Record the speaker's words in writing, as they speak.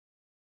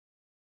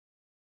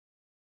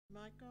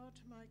my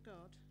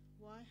God,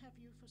 why have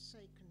you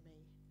forsaken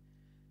me?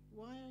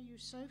 Why are you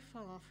so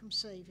far from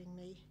saving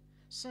me,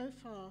 so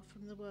far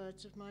from the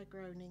words of my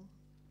groaning?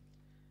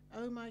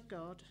 O my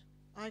God,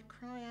 I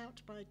cry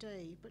out by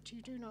day, but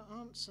you do not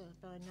answer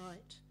by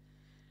night,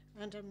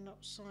 and am not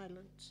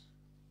silent.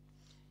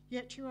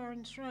 Yet you are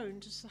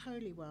enthroned as the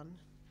Holy One.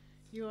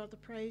 You are the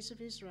praise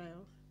of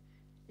Israel.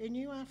 In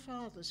you our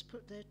fathers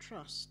put their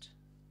trust.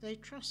 They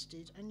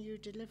trusted, and you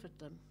delivered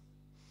them.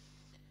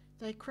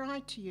 They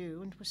cried to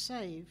you and were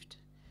saved.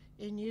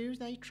 In you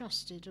they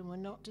trusted and were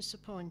not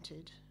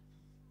disappointed.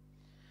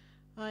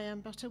 I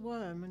am but a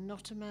worm and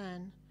not a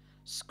man,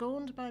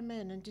 scorned by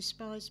men and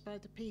despised by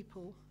the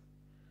people.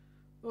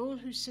 All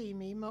who see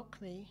me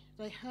mock me.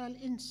 They hurl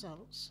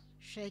insults,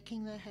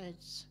 shaking their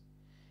heads.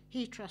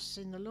 He trusts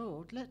in the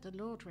Lord. Let the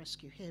Lord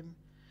rescue him.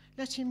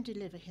 Let him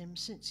deliver him,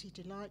 since he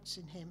delights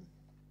in him.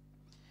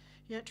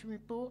 Yet you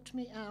brought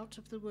me out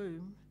of the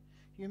womb.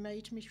 You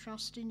made me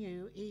trust in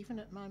you, even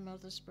at my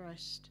mother's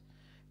breast.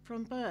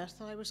 From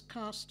birth I was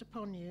cast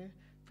upon you.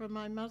 From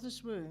my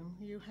mother's womb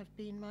you have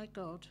been my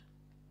God.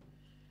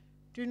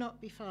 Do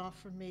not be far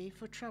from me,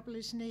 for trouble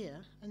is near,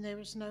 and there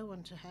is no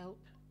one to help.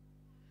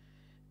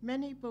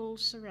 Many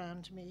bulls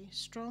surround me,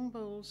 strong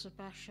bulls of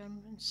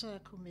Bashan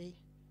encircle me.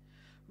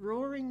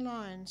 Roaring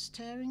lions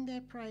tearing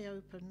their prey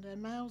open, their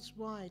mouths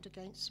wide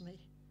against me.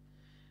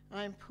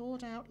 I am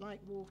poured out like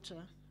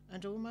water,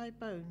 and all my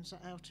bones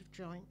are out of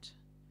joint.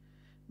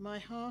 My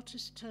heart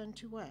is turned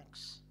to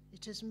wax,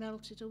 it has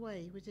melted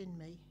away within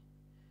me.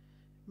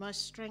 My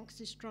strength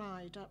is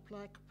dried up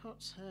like a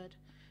potsherd,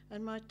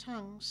 and my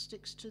tongue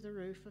sticks to the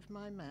roof of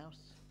my mouth.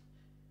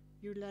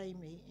 You lay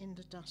me in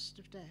the dust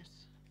of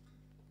death.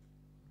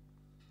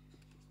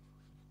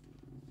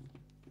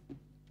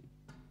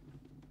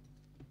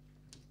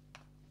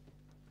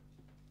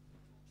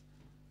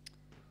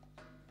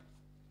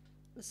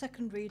 The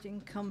second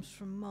reading comes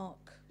from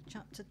Mark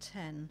chapter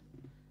 10,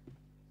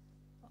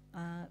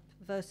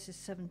 verses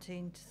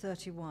 17 to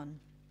 31,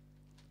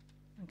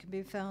 and can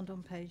be found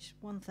on page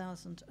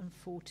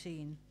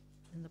 1014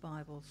 in the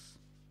Bibles.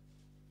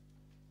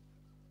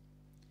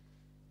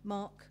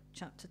 Mark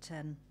chapter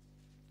 10,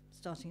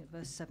 starting at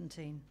verse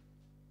 17.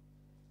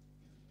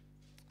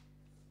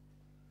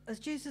 As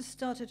Jesus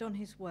started on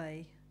his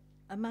way,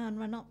 a man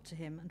ran up to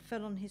him and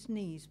fell on his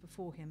knees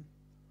before him.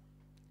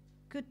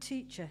 "Good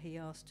teacher," he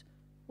asked,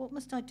 "what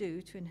must I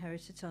do to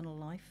inherit eternal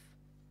life?"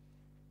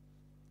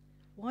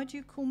 "Why do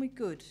you call me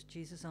good?"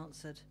 Jesus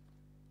answered.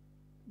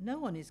 "No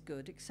one is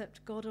good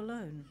except God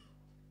alone.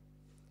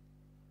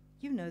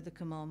 You know the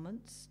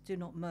commandments: do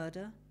not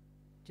murder,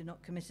 do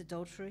not commit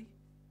adultery,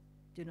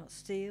 do not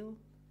steal,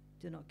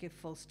 do not give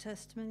false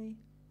testimony,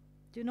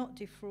 do not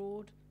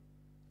defraud,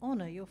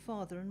 honor your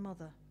father and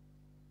mother."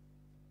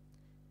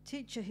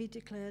 "Teacher," he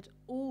declared,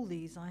 "all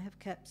these I have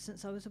kept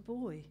since I was a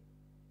boy."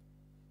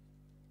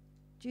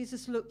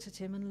 Jesus looked at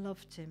him and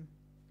loved him.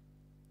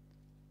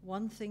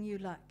 "One thing you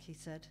lack," he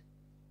said.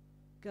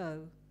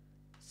 "Go,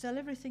 sell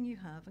everything you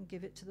have and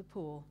give it to the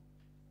poor,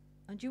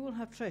 and you will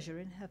have treasure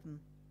in heaven.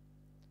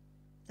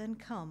 Then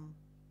come,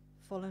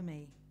 follow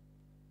me."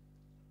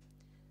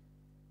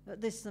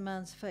 At this the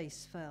man's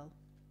face fell.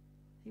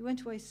 He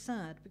went away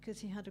sad because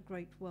he had a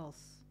great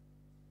wealth.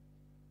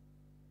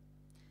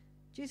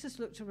 Jesus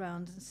looked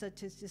around and said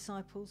to his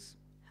disciples,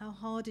 "How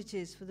hard it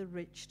is for the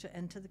rich to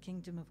enter the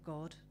kingdom of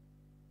God."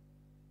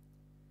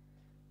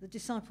 The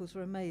disciples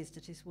were amazed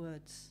at his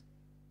words.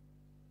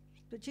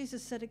 But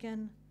Jesus said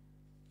again,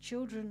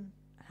 "Children,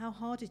 how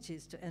hard it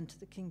is to enter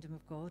the kingdom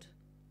of God.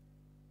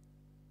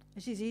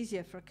 It is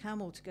easier for a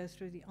camel to go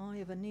through the eye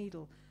of a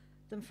needle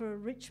than for a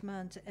rich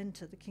man to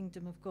enter the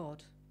kingdom of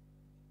God."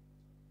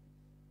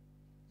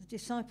 The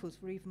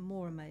disciples were even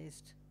more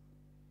amazed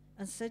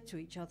and said to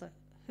each other,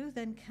 "Who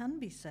then can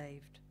be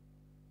saved?"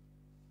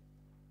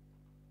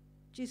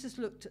 Jesus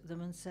looked at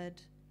them and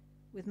said,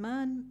 "With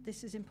man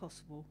this is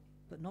impossible,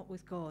 but not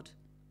with God.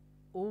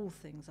 All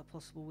things are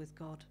possible with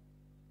God."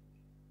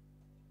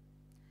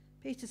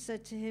 Peter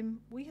said to him,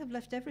 "We have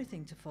left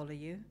everything to follow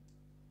you."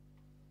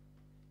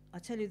 "I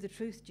tell you the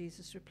truth,"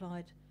 Jesus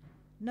replied,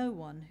 "no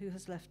one who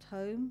has left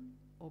home,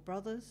 or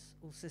brothers,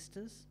 or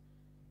sisters,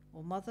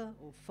 or mother,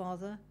 or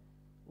father,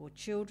 or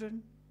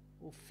children,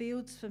 or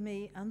fields for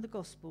me and the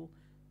gospel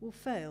will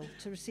fail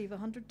to receive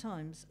 100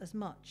 times as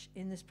much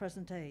in this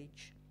present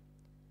age: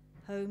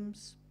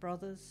 homes,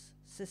 brothers,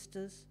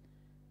 sisters,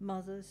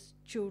 mothers,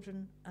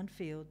 children, and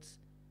fields,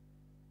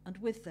 and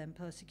with them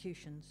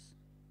persecutions,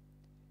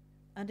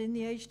 and in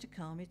the age to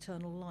come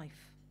eternal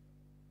life.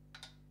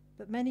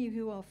 But many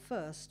who are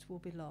first will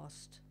be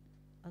last,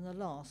 and the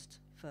last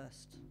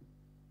first."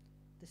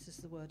 This is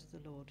the word of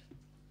the Lord.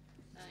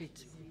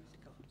 Thanks be to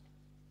God.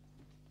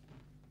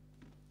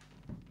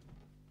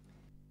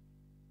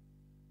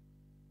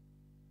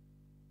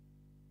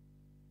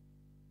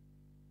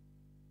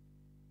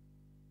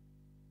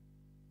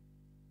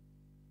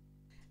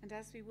 And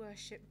as we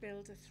worship,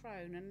 build a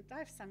throne. And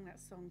I've sung that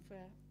song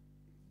for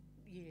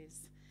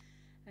years.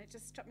 And it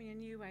just struck me in a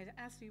new way that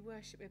as we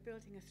worship, we're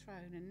building a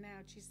throne, and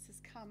now Jesus has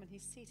come and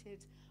he's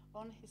seated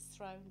on his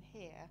throne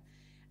here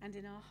and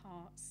in our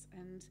hearts.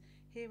 And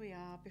here we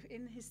are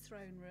in his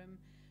throne room,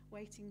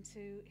 waiting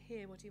to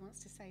hear what he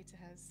wants to say to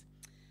us.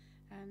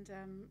 And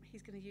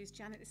he's going to use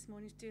Janet this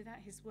morning to do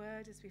that. His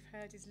word, as we've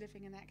heard, is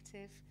living and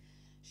active,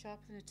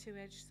 sharper than a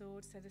two-edged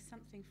sword. So there's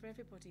something for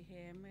everybody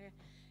here, and we're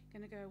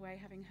going to go away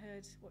having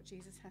heard what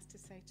Jesus has to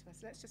say to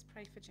us. Let's just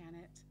pray for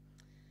Janet.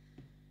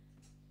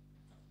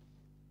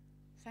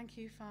 Thank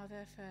you,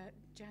 Father, for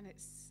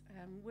Janet's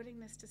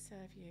willingness to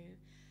serve you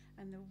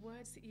and the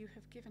words that you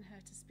have given her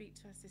to speak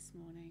to us this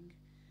morning.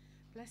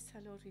 Bless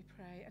her, Lord, we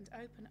pray, and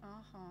open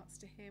our hearts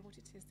to hear what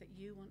it is that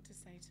you want to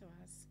say to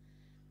us.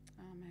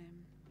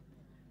 Amen.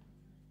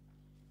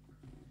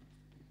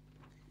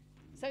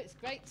 So it's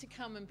great to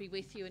come and be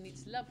with you, and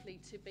it's lovely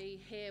to be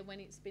here when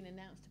it's been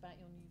announced about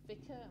your new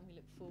vicar, and we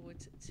look forward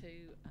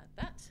to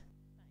that.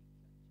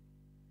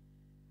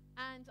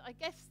 And I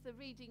guess the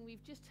reading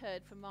we've just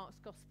heard from Mark's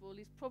Gospel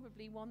is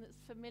probably one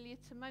that's familiar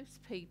to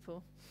most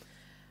people.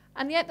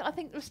 And yet I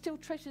think there are still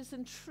treasures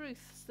and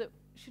truths that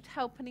should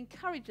help and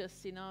encourage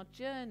us in our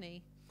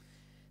journey.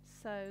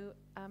 So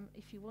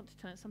if you want to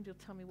turn it, somebody will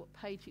tell me what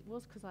page it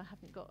was, because I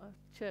haven't got a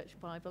church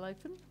Bible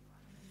open.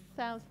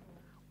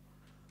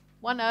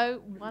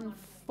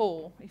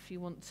 1014, if you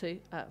want to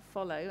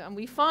follow. And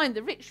we find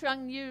the rich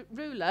young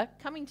ruler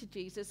coming to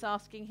Jesus,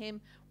 asking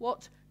him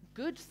what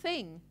good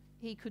thing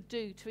he could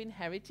do to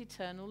inherit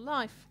eternal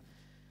life.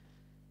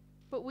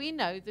 But we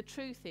know the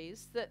truth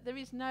is that there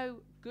is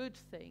no good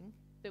thing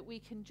that we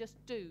can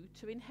just do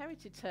to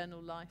inherit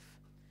eternal life.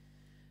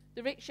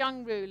 The rich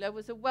young ruler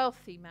was a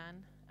wealthy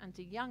man and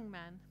a young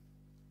man.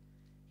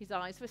 His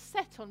eyes were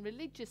set on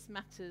religious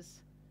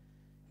matters.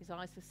 His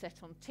eyes were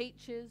set on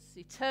teachers,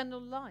 eternal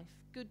life,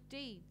 good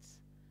deeds.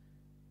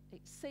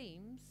 It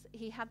seems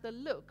he had the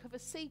look of a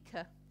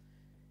seeker.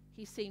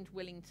 He seemed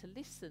willing to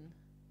listen,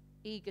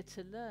 eager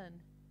to learn.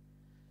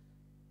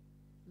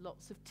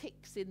 Lots of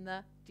ticks in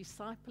the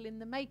disciple in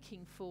the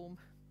making form.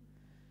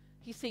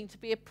 He seemed to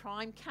be a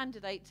prime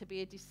candidate to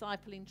be a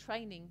disciple in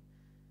training.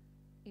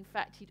 In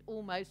fact, he'd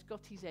almost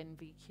got his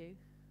NVQ.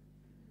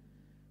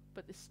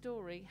 But the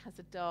story has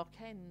a dark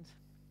end.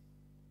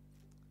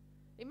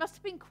 It must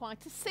have been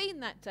quite a scene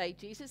that day.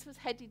 Jesus was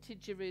headed to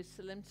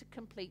Jerusalem to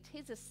complete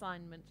his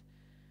assignment,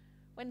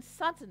 when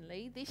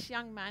suddenly this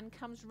young man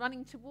comes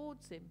running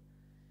towards him,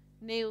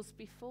 kneels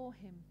before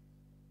him.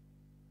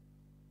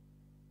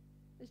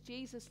 As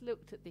Jesus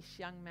looked at this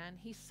young man,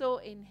 he saw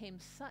in him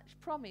such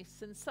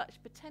promise and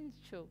such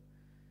potential.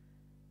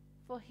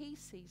 For he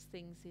sees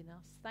things in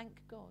us,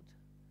 thank God,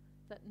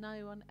 that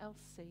no one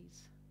else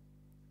sees.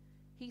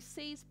 He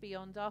sees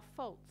beyond our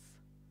faults.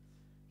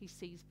 He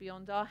sees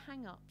beyond our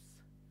hang-ups.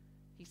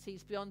 He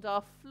sees beyond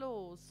our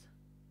flaws.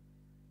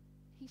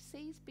 He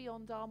sees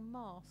beyond our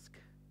mask.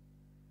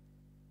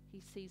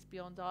 He sees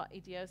beyond our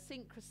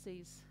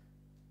idiosyncrasies.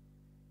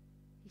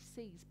 He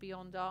sees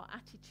beyond our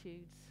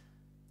attitudes.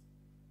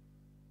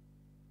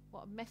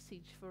 What a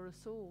message for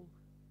us all.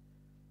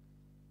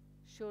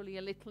 Surely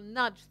a little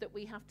nudge that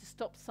we have to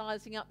stop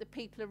sizing up the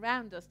people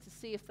around us to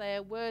see if they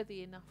are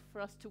worthy enough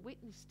for us to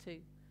witness to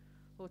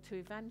or to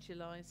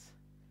evangelize.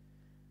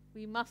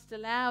 We must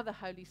allow the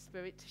Holy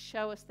Spirit to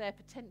show us their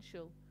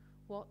potential,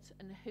 what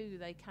and who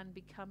they can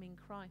become in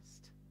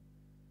Christ.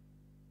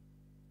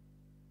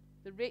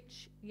 The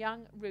rich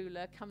young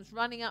ruler comes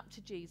running up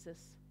to Jesus,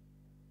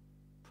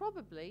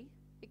 probably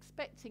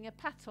expecting a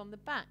pat on the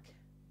back.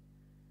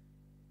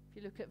 If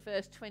you look at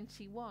verse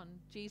 21,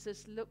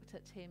 Jesus looked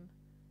at him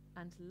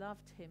and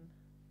loved him.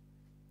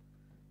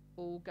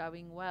 All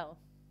going well.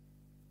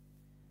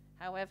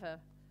 However,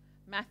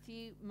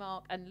 Matthew,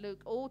 Mark, and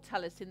Luke all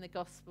tell us in the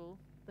Gospel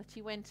that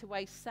he went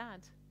away sad.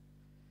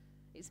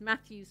 It's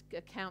Matthew's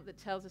account that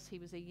tells us he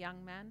was a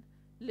young man.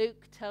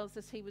 Luke tells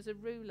us he was a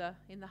ruler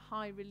in the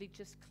high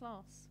religious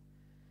class.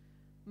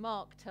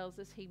 Mark tells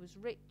us he was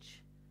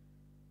rich,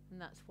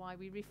 and that's why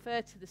we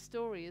refer to the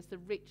story as the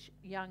rich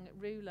young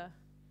ruler.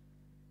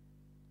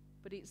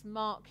 But it's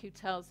Mark who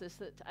tells us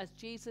that as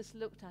Jesus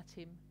looked at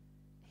him,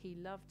 he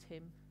loved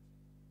him.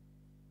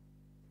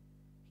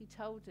 He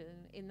told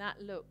him in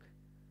that look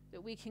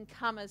that we can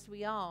come as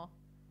we are,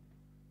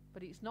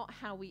 but it's not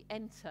how we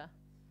enter,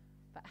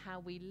 but how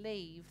we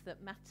leave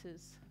that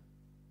matters.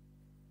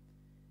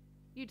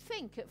 You'd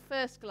think at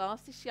first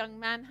glance this young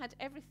man had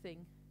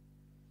everything.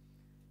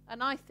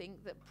 And I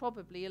think that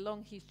probably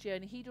along his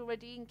journey he'd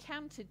already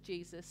encountered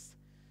Jesus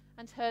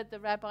and heard the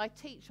rabbi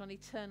teach on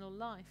eternal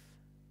life.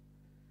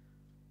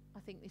 I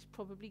think this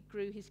probably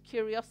grew his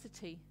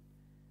curiosity.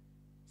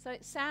 So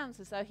it sounds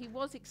as though he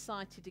was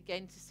excited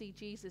again to see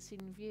Jesus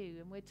in view,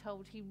 and we're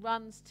told he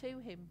runs to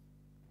him.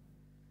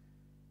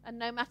 And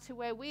no matter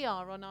where we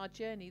are on our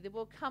journey, there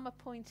will come a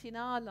point in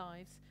our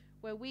lives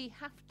where we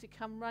have to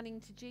come running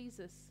to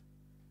Jesus.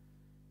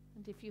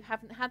 And if you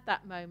haven't had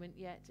that moment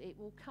yet, it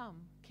will come.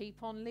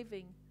 Keep on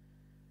living.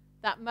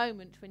 That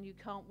moment when you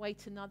can't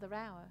wait another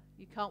hour,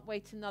 you can't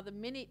wait another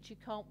minute, you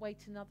can't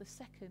wait another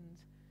second,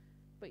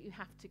 but you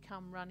have to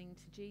come running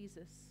to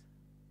Jesus.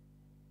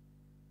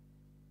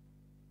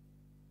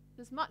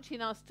 There's much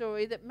in our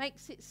story that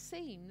makes it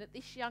seem that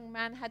this young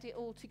man had it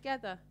all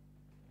together.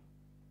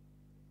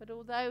 But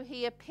although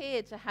he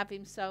appeared to have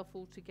himself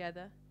all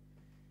together,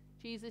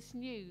 Jesus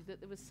knew that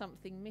there was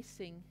something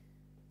missing.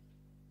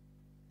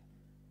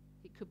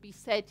 It could be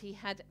said he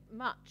had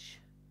much,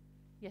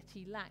 yet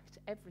he lacked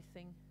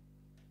everything.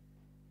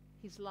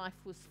 His life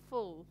was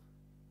full,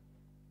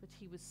 but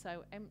he was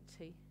so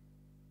empty.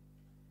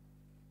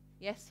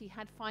 Yes, he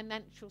had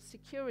financial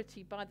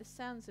security by the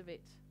sounds of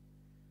it,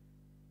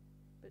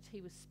 but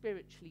he was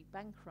spiritually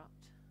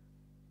bankrupt.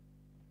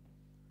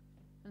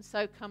 And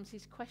so comes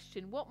his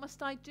question, what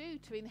must I do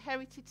to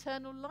inherit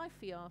eternal life,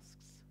 he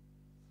asks.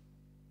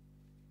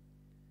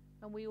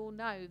 And we all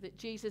know that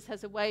Jesus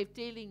has a way of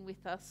dealing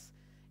with us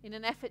in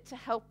an effort to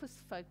help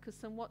us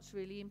focus on what's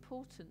really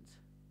important.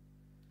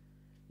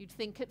 You'd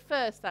think at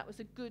first that was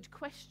a good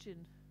question.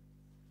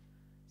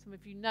 Some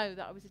of you know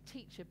that I was a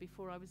teacher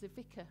before I was a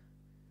vicar.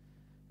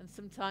 And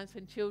sometimes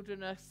when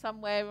children are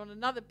somewhere on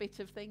another bit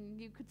of thing,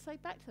 you could say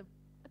back to them,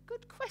 a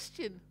good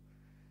question.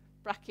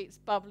 Brackets,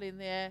 bubble in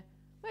the air.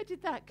 Where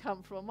did that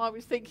come from? I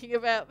was thinking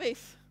about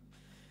this.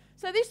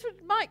 So this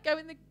might go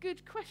in the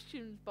good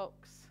questions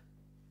box.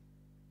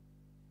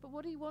 But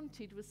what he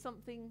wanted was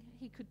something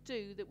he could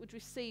do that would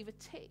receive a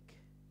tick.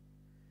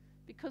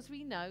 Because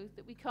we know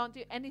that we can't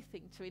do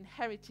anything to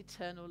inherit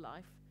eternal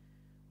life.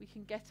 We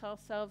can get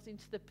ourselves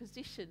into the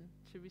position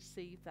to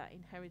receive that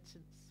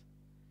inheritance.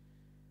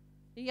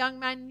 The young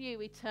man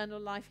knew eternal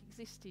life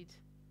existed.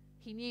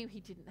 He knew he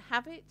didn't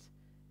have it.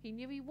 He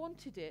knew he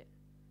wanted it.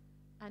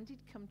 And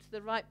he'd come to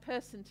the right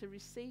person to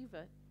receive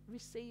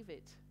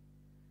it.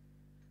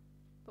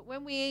 But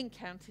when we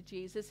encounter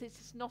Jesus,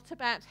 it's not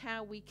about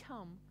how we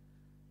come.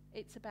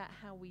 It's about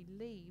how we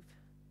leave.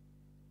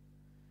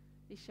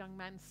 This young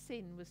man's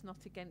sin was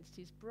not against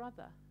his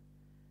brother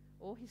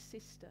or his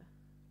sister.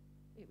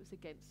 It was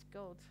against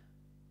God.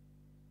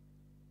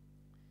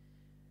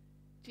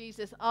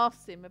 Jesus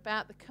asked him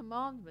about the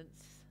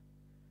commandments,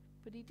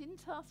 but he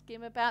didn't ask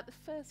him about the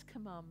first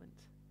commandment.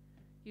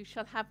 You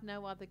shall have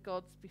no other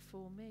gods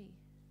before me.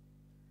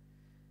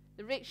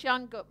 The rich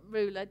young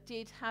ruler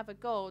did have a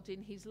God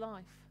in his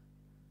life,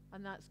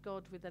 and that's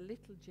God with a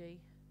little g.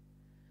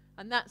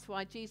 And that's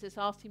why Jesus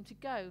asked him to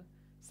go,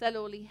 sell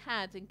all he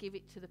had and give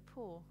it to the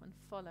poor and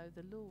follow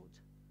the Lord.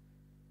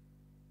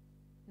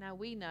 Now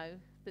we know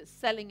that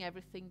selling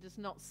everything does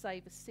not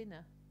save a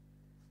sinner.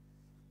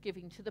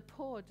 Giving to the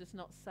poor does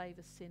not save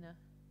a sinner.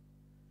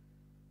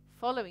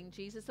 Following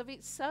Jesus of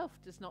itself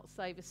does not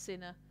save a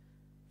sinner,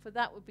 for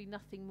that would be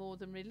nothing more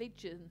than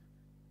religion.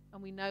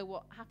 And we know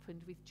what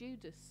happened with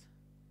Judas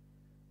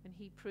when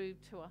he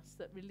proved to us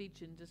that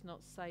religion does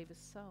not save a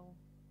soul.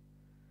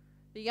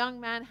 The young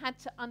man had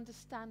to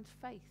understand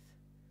faith.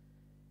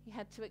 He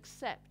had to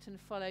accept and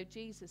follow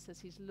Jesus as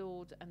his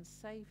Lord and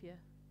Saviour.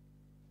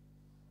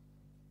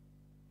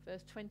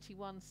 Verse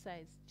 21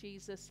 says,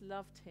 Jesus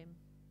loved him.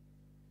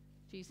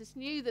 Jesus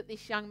knew that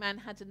this young man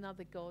had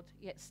another God,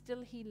 yet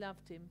still he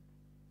loved him.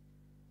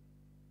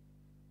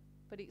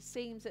 But it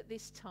seems at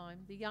this time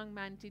the young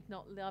man did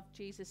not love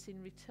Jesus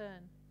in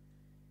return.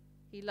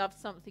 He loved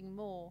something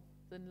more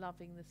than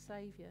loving the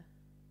Saviour.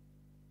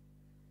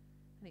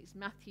 And it's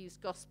Matthew's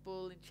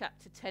Gospel in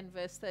chapter 10,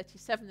 verse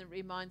 37 that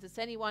reminds us,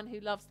 anyone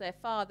who loves their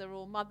father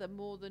or mother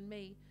more than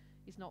me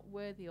is not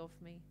worthy of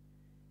me.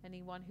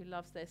 Anyone who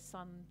loves their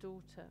son and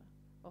daughter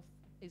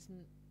is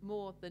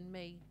more than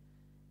me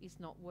is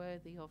not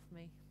worthy of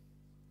me.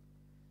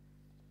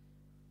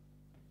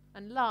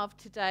 And love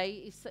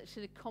today is such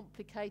a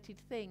complicated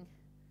thing.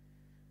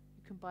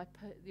 You can buy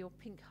your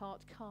pink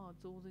heart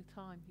cards all the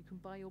time. You can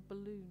buy your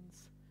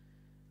balloons.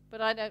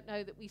 But I don't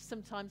know that we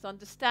sometimes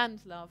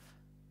understand love.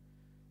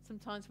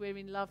 Sometimes we're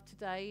in love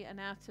today and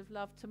out of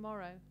love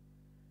tomorrow.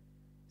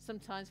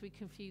 Sometimes we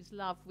confuse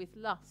love with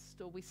lust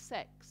or with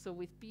sex or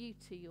with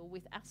beauty or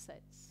with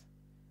assets.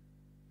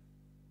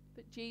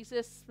 But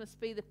Jesus must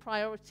be the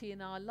priority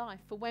in our life.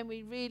 For when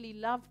we really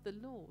love the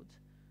Lord,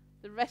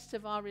 the rest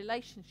of our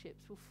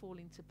relationships will fall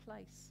into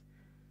place.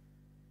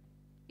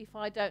 If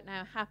I don't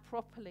know how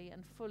properly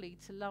and fully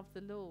to love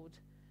the Lord,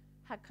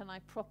 how can I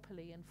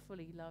properly and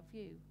fully love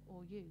you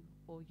or you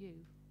or you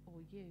or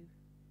you?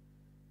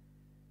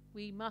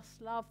 We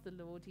must love the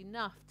Lord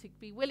enough to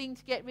be willing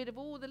to get rid of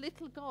all the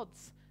little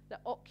gods that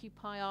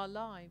occupy our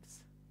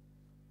lives.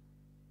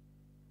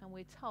 And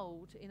we're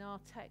told in our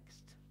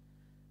text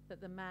that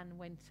the man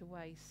went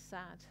away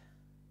sad.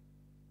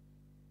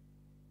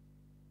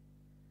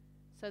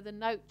 So the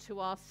note to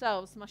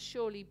ourselves must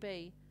surely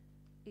be,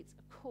 it's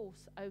of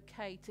course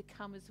okay to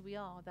come as we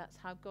are. That's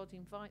how God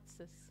invites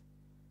us.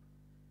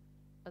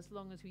 As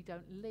long as we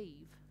don't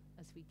leave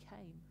as we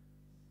came.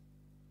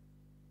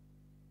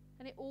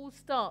 And it all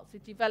starts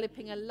with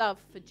developing a love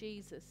for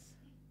Jesus.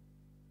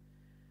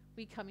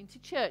 We come into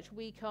church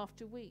week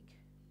after week.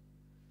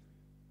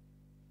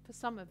 For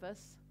some of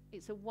us,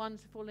 it's a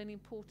wonderful and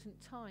important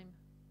time.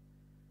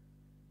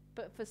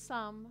 But for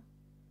some,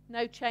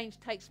 no change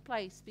takes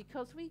place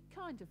because we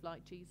kind of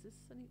like Jesus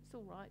and it's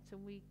all right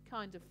and we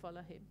kind of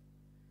follow him.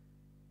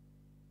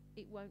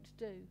 It won't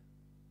do.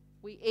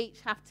 We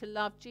each have to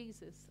love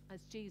Jesus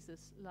as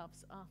Jesus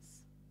loves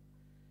us.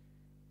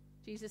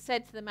 Jesus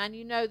said to the man,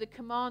 "You know the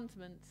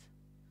commandment."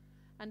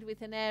 And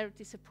with an air of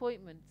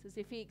disappointment, as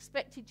if he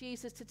expected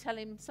Jesus to tell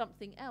him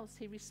something else,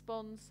 he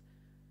responds,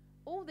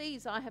 "All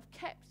these I have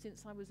kept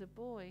since I was a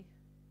boy."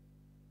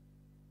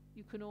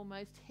 You can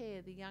almost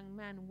hear the young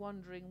man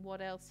wondering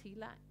what else he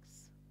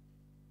lacks.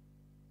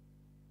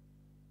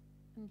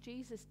 And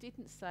Jesus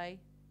didn't say,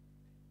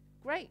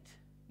 "Great,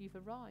 you've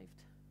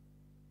arrived."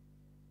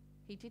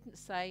 He didn't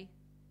say,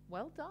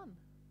 "Well done."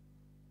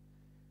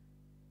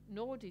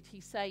 Nor did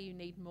he say you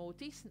need more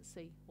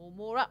decency or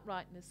more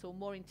uprightness or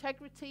more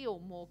integrity or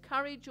more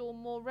courage or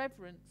more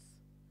reverence.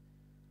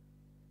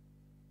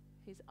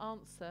 His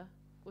answer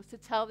was to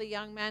tell the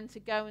young man to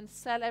go and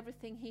sell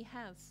everything he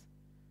has,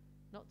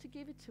 not to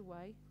give it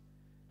away,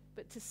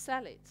 but to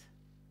sell it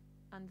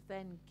and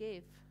then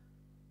give.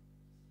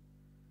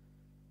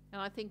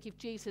 And I think if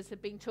Jesus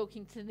had been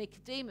talking to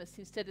Nicodemus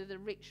instead of the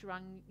rich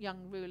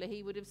young ruler,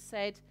 he would have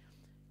said,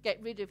 "Get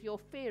rid of your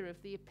fear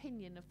of the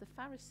opinion of the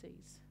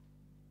Pharisees."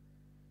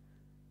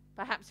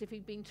 Perhaps if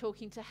he'd been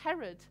talking to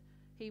Herod,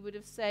 he would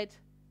have said,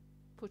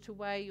 "Put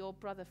away your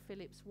brother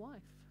Philip's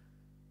wife."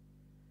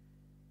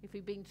 If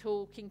he'd been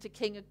talking to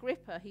King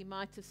Agrippa, he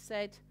might have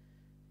said,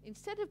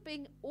 "Instead of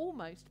being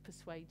almost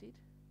persuaded,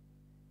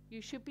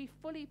 you should be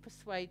fully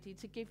persuaded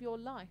to give your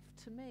life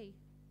to me."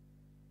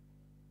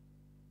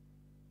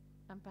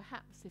 And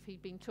perhaps if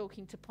he'd been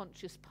talking to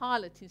Pontius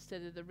Pilate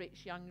instead of the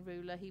rich young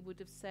ruler, he would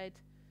have said,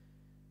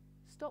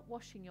 "Stop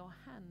washing your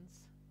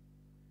hands.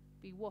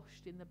 Be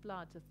washed in the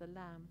blood of the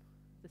Lamb,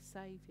 the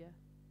Saviour."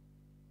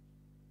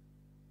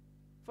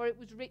 For it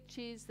was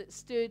riches that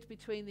stood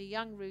between the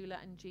young ruler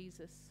and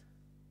Jesus.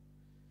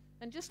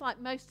 And just like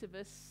most of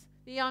us,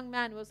 the young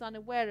man was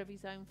unaware of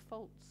his own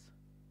faults.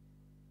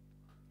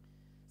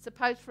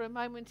 Suppose for a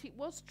moment it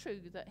was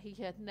true that he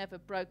had never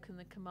broken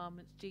the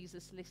commandments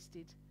Jesus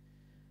listed.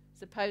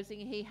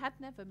 Supposing he had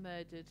never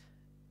murdered,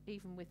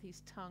 even with his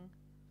tongue.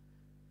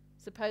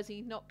 Supposing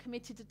he'd not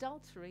committed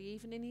adultery,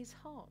 even in his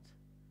heart.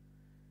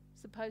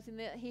 Supposing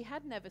that he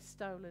had never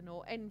stolen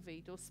or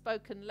envied or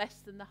spoken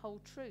less than the whole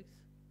truth.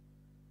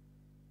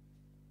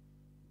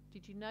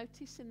 Did you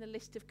notice in the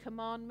list of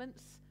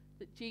commandments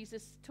that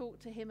Jesus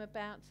talked to him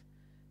about,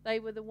 they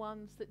were the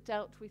ones that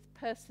dealt with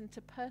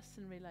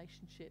person-to-person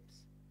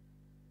relationships,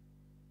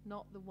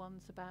 not the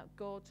ones about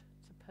God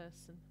to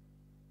person.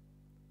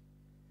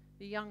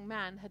 The young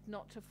man had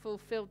not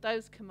fulfilled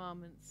those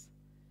commandments.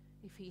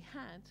 If he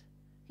had,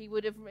 he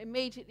would have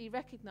immediately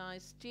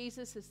recognized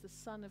Jesus as the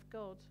Son of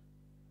God.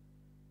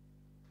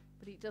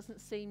 But it doesn't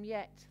seem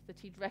yet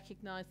that he'd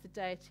recognized the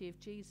deity of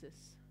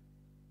Jesus.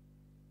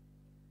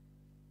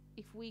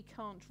 If we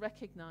can't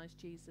recognize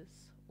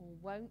Jesus, or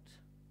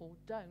won't, or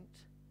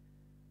don't,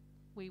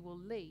 we will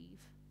leave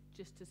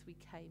just as we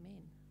came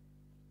in.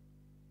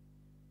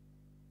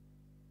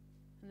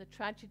 And the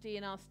tragedy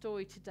in our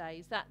story today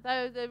is that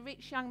though the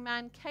rich young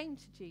man came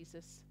to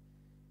Jesus,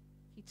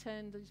 he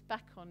turned his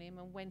back on him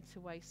and went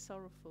away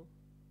sorrowful.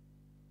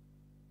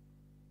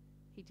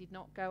 He did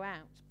not go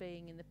out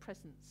being in the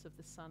presence of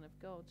the Son of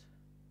God.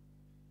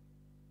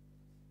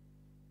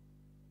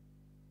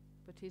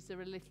 But is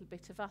there a little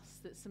bit of us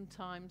that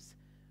sometimes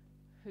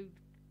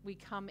we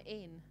come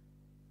in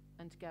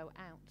and go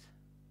out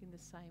in the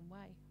same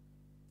way?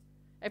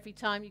 Every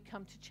time you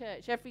come to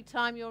church, every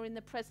time you're in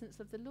the presence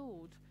of the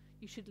Lord,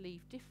 you should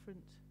leave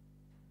different.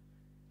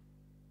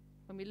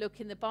 When we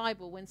look in the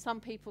Bible, when some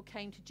people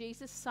came to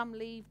Jesus, some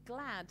leave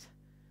glad.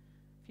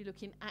 If you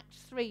look in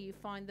Acts 3, you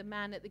find the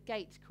man at the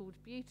gate called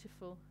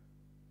Beautiful.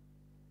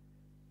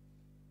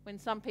 When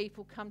some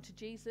people come to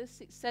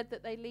Jesus, it's said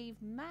that they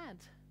leave mad.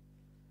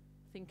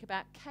 Think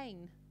about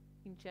Cain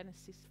in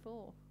Genesis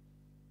 4.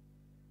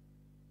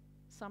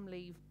 Some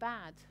leave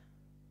bad,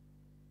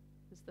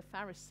 as the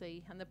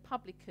Pharisee and the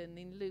publican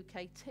in Luke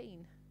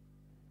 18.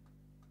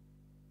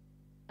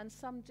 And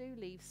some do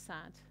leave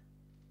sad.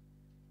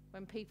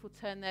 When people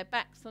turn their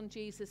backs on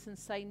Jesus and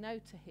say no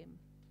to him,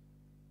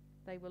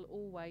 they will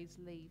always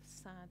leave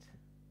sad.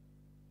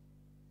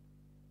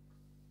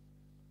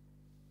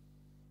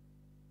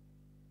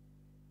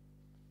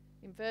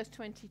 In verse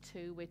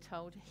 22, we're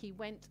told, he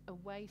went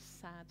away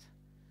sad.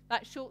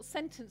 That short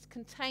sentence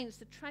contains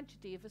the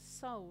tragedy of a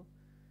soul.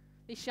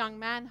 This young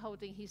man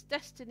holding his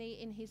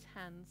destiny in his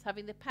hands,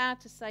 having the power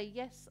to say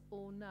yes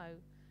or no,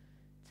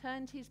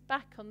 turned his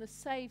back on the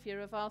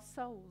Saviour of our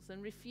souls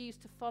and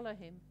refused to follow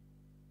him.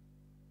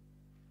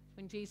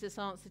 When Jesus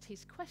answered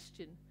his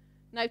question,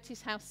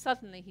 notice how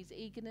suddenly his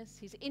eagerness,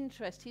 his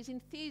interest, his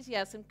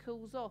enthusiasm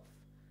cools off,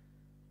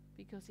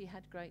 because he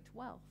had great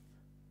wealth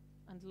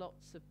and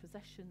lots of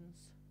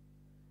possessions.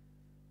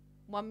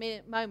 One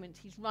moment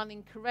he's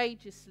running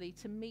courageously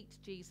to meet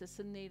Jesus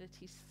and kneel at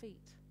his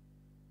feet.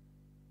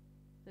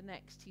 The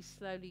next he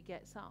slowly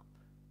gets up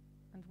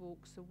and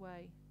walks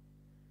away,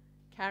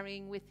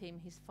 carrying with him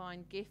his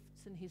fine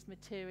gifts and his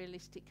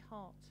materialistic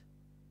heart.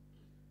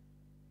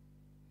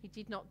 He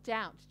did not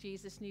doubt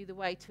Jesus knew the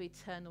way to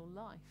eternal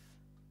life.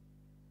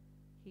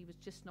 He was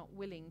just not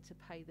willing to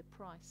pay the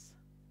price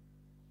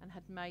and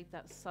had made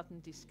that sudden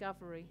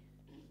discovery.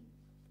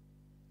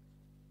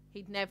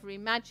 He'd never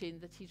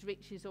imagined that his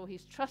riches or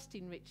his trust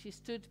in riches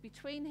stood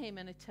between him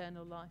and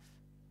eternal life.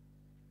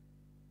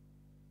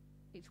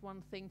 It's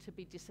one thing to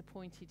be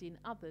disappointed in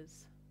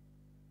others.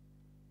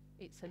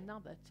 It's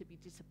another to be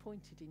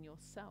disappointed in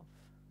yourself.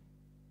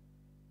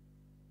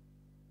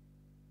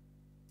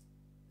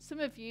 Some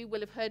of you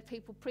will have heard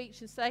people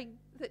preach and say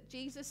that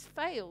Jesus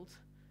failed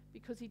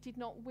because he did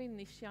not win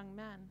this young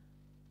man.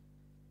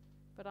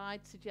 But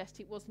I'd suggest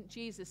it wasn't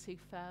Jesus who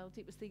failed,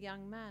 it was the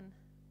young man.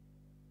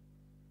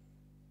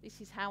 This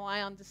is how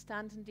I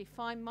understand and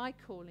define my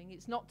calling.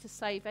 It's not to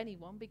save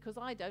anyone because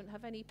I don't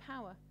have any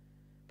power.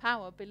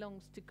 Power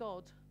belongs to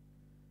God.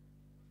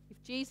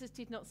 If Jesus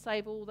did not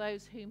save all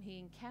those whom he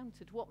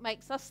encountered, what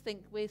makes us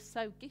think we're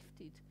so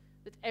gifted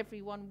that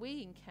everyone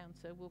we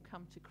encounter will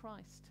come to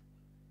Christ?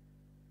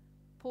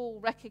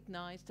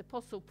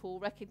 Apostle Paul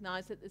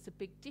recognized that there's a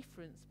big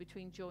difference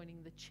between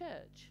joining the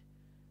church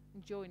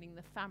and joining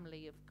the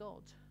family of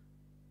God.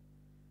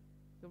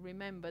 You'll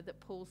remember that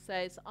Paul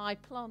says, I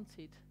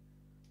planted,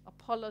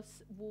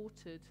 Apollos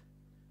watered,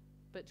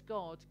 but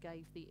God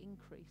gave the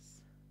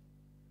increase.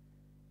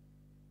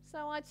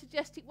 So I'd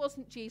suggest it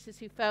wasn't Jesus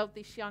who failed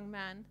this young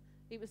man.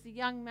 It was the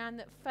young man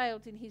that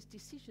failed in his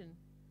decision.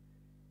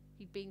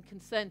 He'd been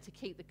concerned to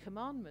keep the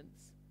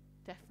commandments,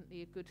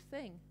 definitely a good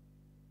thing.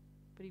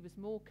 But he was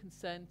more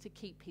concerned to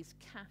keep his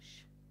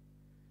cash.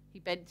 He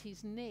bent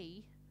his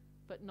knee,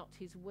 but not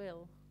his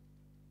will.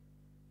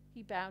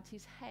 He bowed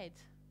his head,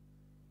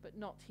 but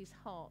not his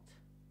heart.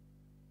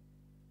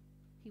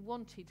 He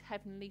wanted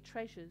heavenly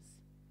treasures,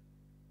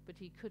 but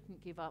he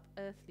couldn't give up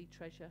earthly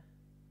treasure.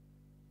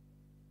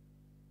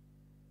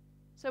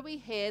 So we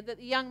hear that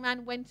the young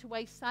man went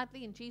away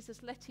sadly and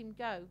Jesus let him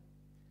go.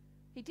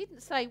 He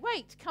didn't say,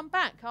 wait, come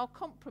back, I'll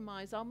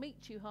compromise, I'll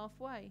meet you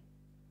halfway.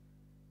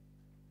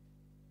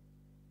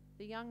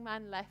 The young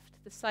man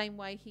left the same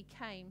way he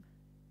came.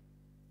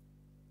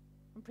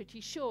 I'm pretty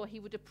sure he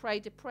would have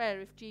prayed a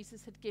prayer if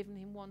Jesus had given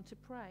him one to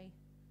pray.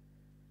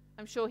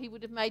 I'm sure he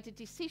would have made a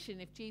decision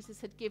if Jesus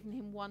had given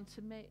him one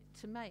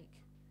to make.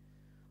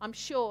 I'm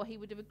sure he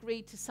would have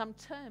agreed to some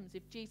terms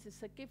if Jesus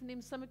had given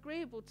him some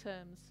agreeable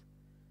terms.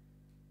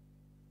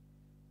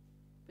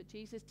 But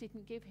Jesus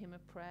didn't give him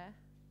a prayer.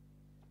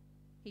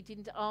 He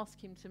didn't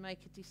ask him to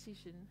make a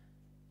decision.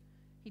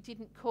 He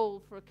didn't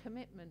call for a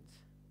commitment.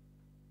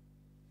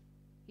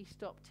 He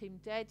stopped him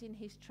dead in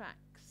his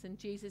tracks, and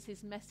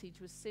Jesus' message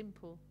was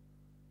simple.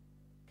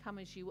 Come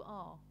as you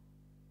are,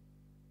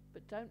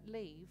 but don't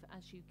leave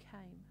as you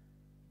came.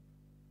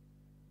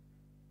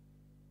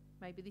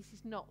 Maybe this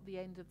is not the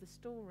end of the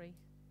story.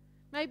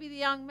 Maybe the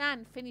young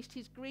man finished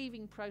his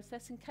grieving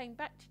process and came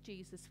back to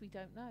Jesus. We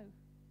don't know.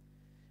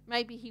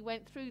 Maybe he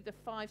went through the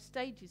 5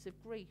 stages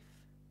of grief.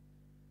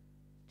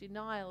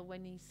 Denial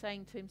when he's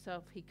saying to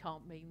himself, he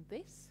can't mean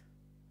this.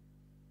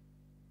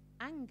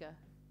 Anger.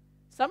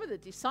 Some of the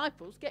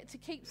disciples get to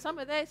keep some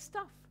of their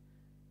stuff.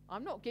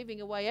 I'm not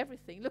giving away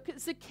everything. Look at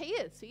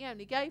Zacchaeus. He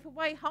only gave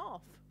away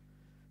half.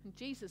 And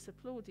Jesus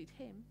applauded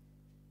him.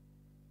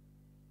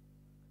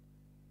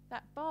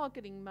 That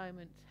bargaining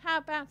moment. How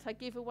about I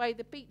give away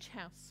the beach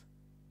house,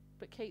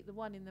 but keep the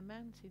one in the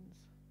mountains?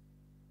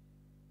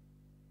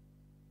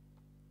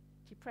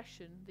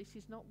 Depression. This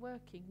is not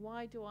working.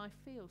 Why do I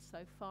feel so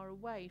far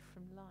away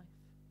from life?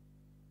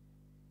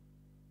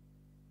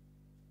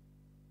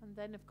 And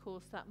then, of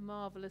course, that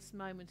marvelous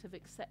moment of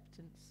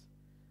acceptance.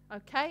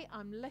 Okay,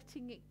 I'm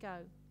letting it go.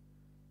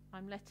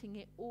 I'm letting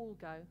it all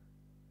go.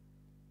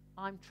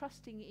 I'm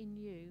trusting in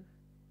you.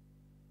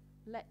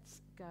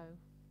 Let's go.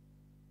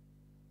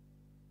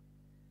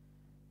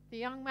 The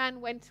young man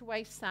went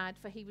away sad,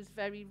 for he was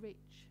very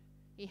rich.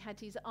 He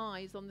had his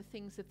eyes on the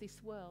things of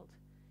this world.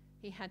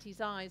 He had his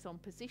eyes on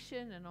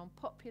position and on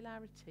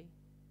popularity.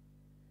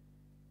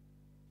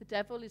 The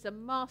devil is a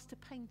master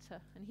painter,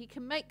 and he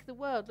can make the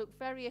world look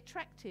very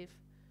attractive.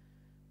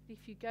 But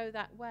if you go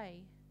that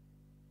way,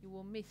 you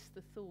will miss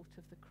the thought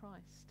of the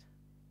Christ.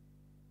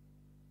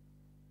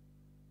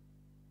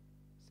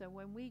 So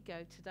when we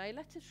go today,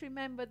 let us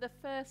remember the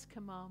first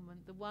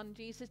commandment, the one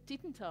Jesus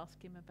didn't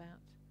ask him about.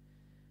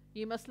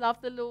 You must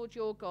love the Lord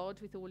your God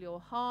with all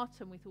your heart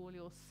and with all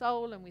your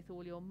soul and with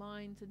all your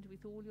mind and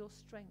with all your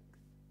strength.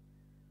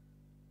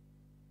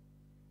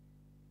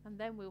 And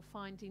then we'll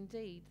find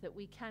indeed that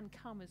we can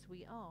come as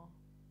we are,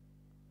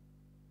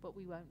 but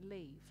we won't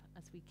leave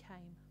as we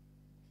came.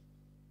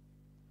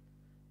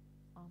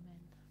 Amen.